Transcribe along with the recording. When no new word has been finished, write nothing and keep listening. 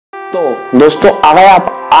तो दोस्तों अगर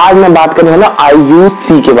आप आज मैं बात करने वाला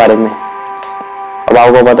IUC के बारे में। अब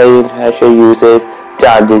आपको पता ही है यूसेज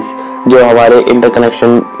चार्जेस, जो हमारे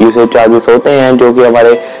इंटरकनेक्शन यूसेज चार्जेस होते हैं, जो कि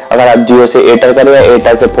हमारे अगर आप जियो से एयरटेल करें या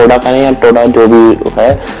एयरटेल से फोडा करें या टोडा जो भी है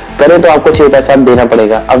करें तो आपको 6 पैसा देना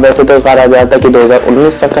पड़ेगा। अब वैसे तो कहा जाता है कि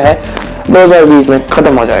 2019 तक है, 2020 में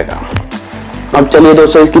खत्म हो जाएगा। अब चलिए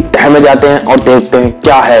दोस्तों इसकी तह में जाते हैं और देखते हैं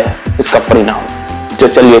क्या है इसका परिणाम। तो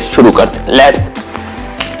चलिए शुरू करते हैं, लेट्स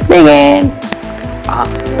बिगिन।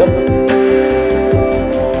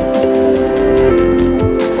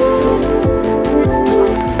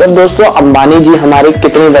 तब दोस्तों अंबानी जी हमारे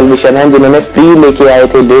कितने वेल विशर हैं जिन्होंने फ्री लेके आए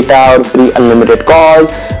थे डेटा और फ्री अनलिमिटेड कॉल्स,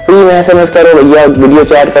 फ्री में SMS करो भैया, वीडियो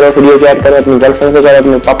चैट करो, अपनी गर्लफ्रेंड से करो,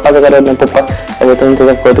 अपने पापा से करो, अपने पप्पा अगर तो उनसे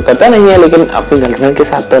सबको तो करता नहीं है, लेकिन अपनी गर्लफ्रेंड के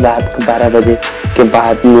साथ तो रात 12 बजे के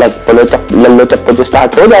बाद लल्लो चप्पो जो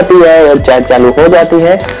स्टार्ट हो जाती है, चैट चालू हो जाती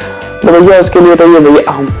है, तो भैया उसके लिए तो ये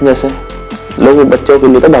भैया हम जैसे लोग बच्चों के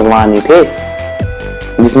लिए तो भगवान ही थे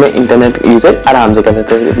जिसमें इंटरनेट यूसेज आराम से कर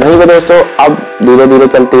सकते थे। वहीं पे दोस्तों अब धीरे धीरे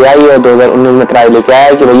चलती आई और 2019 में ट्राई लेके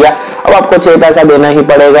आया कि भैया अब आपको 6 पैसा देना ही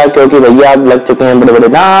पड़ेगा, क्योंकि भैया आप लग चुके हैं बड़े बड़े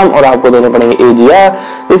दाम और आपको देने पड़ेंगे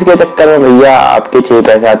AGR। इसके चक्कर में भैया आपके 6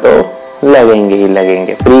 पैसा तो लगेंगे ही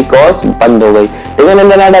लगेंगे, फ्री कॉस्ट बंद हो गई। लेकिन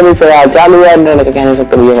इंटरनेट अभी फिलहाल चालू है, इंटरनेट का कह नहीं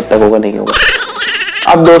सकते भैया कब तक होगा नहीं होगा।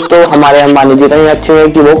 अब दोस्तों हमारे अंबानी जी इतने अच्छे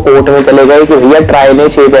हैं कि वो कोर्ट में चले गए कि भैया ट्राई ने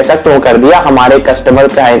 6 पैसा क्यों कर दिया, हमारे कस्टमर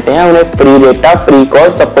चाहते हैं उन्हें फ्री डेटा फ्री कॉल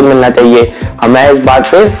सब कुछ मिलना चाहिए, मैं इस बात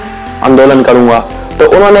पे आंदोलन करूंगा। तो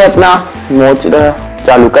उन्होंने अपना मोर्चा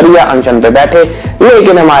चालू कर दिया, अनशन पे बैठे।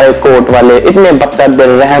 लेकिन हमारे कोर्ट वाले इतने बदतर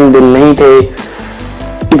रहम दिल नहीं थे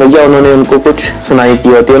भैया उन्होंने उनको कुछ सुनाई की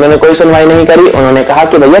होती, उन्होंने कोई सुनवाई नहीं करी। उन्होंने कहा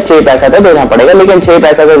कि भैया 6 पैसा तो देना पड़ेगा, लेकिन 6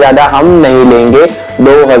 पैसा से ज्यादा हम नहीं लेंगे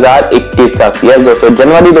 2021 तक। यस दोस्तों,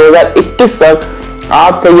 जनवरी 2021 तक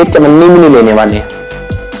आपसे ये चमन्नी भी नहीं लेने वाले हैं।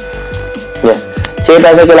 यस, 6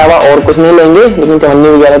 पैसे के अलावा और कुछ नहीं लेंगे, लेकिन चमन्नी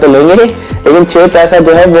वगैरह तो लेंगे ही, लेकिन 6 पैसा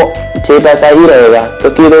जो है वो 6 पैसा ही रहेगा।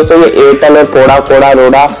 क्योंकि दोस्तों ये एयरटेल और फोड़ा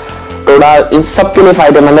रोडा इन सब के लिए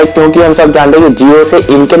फायदेमंद है, क्योंकि हम सब जानते हैं कि जियो से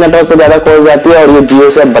इनके नेटवर्क पे ज्यादा कॉल जाती है और ये जियो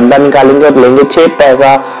से बदला निकालेंगे और लेंगे 6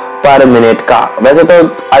 पैसा पर मिनट का। वैसे तो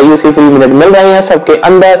IUC फ्री मिनट मिल रहे हैं सबके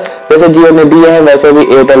अंदर, जैसे जियो ने दिए हैं वैसे भी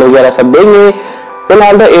एयरटेल वगैरह सब देंगे।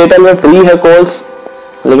 फिलहाल तो एयरटेल में फ्री है कॉल्स,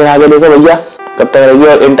 लेकिन आगे देखो भैया कब तक रहेगी।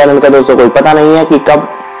 और इंटरनेट का दोस्तों कोई पता नहीं है कि कब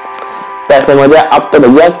पैसे मिल जाए। अब तो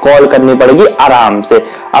भैया कॉल करनी पड़ेगी आराम से।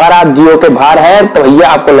 अगर आप जियो के बाहर है तो भैया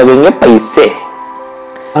आपको लगेंगे पैसे।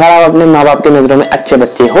 अगर आप अपने माँ बाप की नजरों में अच्छे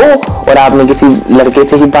बच्चे हो और आपने किसी लड़के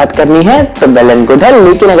से ही बात करनी है तो वेल एंड गुड है,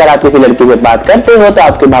 लेकिन अगर आप किसी लड़की से बात करते हो तो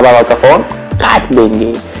आपके माँ बाप का फोन काट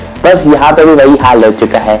देंगे। बस यहाँ पे भी वही हाल हो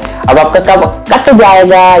चुका है। अब आपका कब कट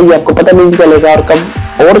जाएगा ये आपको पता नहीं चलेगा, और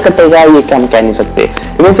कब और कटेगा ये हम कह नहीं सकते।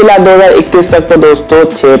 लेकिन फिलहाल 2021 तक तो दोस्तों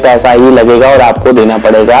 6 पैसा ही लगेगा और आपको देना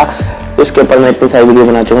पड़ेगा। इसके ऊपर मैं इतनी सारी वीडियो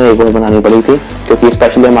बना चुका हूँ, एक और बनानी पड़ी थी क्योंकि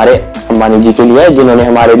स्पेशली हमारे अंबानी जी के लिए, जिन्होंने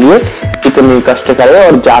हमारे लिए इतने कष्ट करे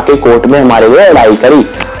और जाके कोर्ट में हमारे लिए लड़ाई करी।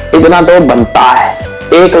 इतना तो बनता है,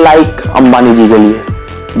 1 लाइक अंबानी जी के लिए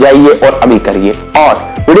जाइए और अभी करिए, और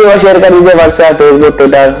वीडियो शेयर कर दीजिए व्हाट्सएप, फेसबुक,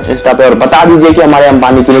 ट्विटर, इंस्टा पे, और बता दीजिए कि हमारे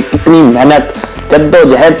अंबानी जी ने कितनी मेहनत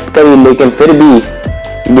जद्दोजहद करी, लेकिन फिर भी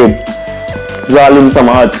ये जालिम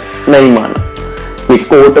समाज नहीं माना, ये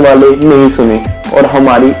कोर्ट वाले नहीं सुने और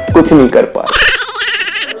हमारी कुछ नहीं कर पाए।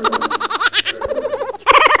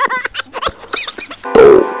 तो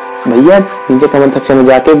भैया नीचे कमेंट सेक्शन में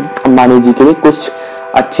जाके अंबानी जी के लिए कुछ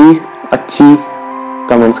अच्छी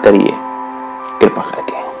कमेंट्स करिए कृपा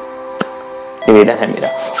करके, निवेदन है मेरा।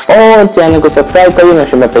 और चैनल को सब्सक्राइब करिए,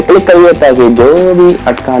 नोटिफिकेशन पे क्लिक करिए ताकि जो भी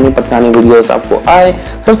अटकानी पटकानी वीडियोस आपको आए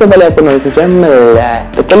सबसे पहले आपको नोटिफिकेशन मिल जाए।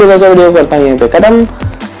 तो चलिए दोस्तों वीडियो करता हूँ यहीं पे खत्म।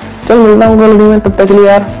 चल मिलता हूँ अगली वीडियो में, तब तक के लिए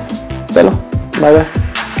यार चलो बाय बाय।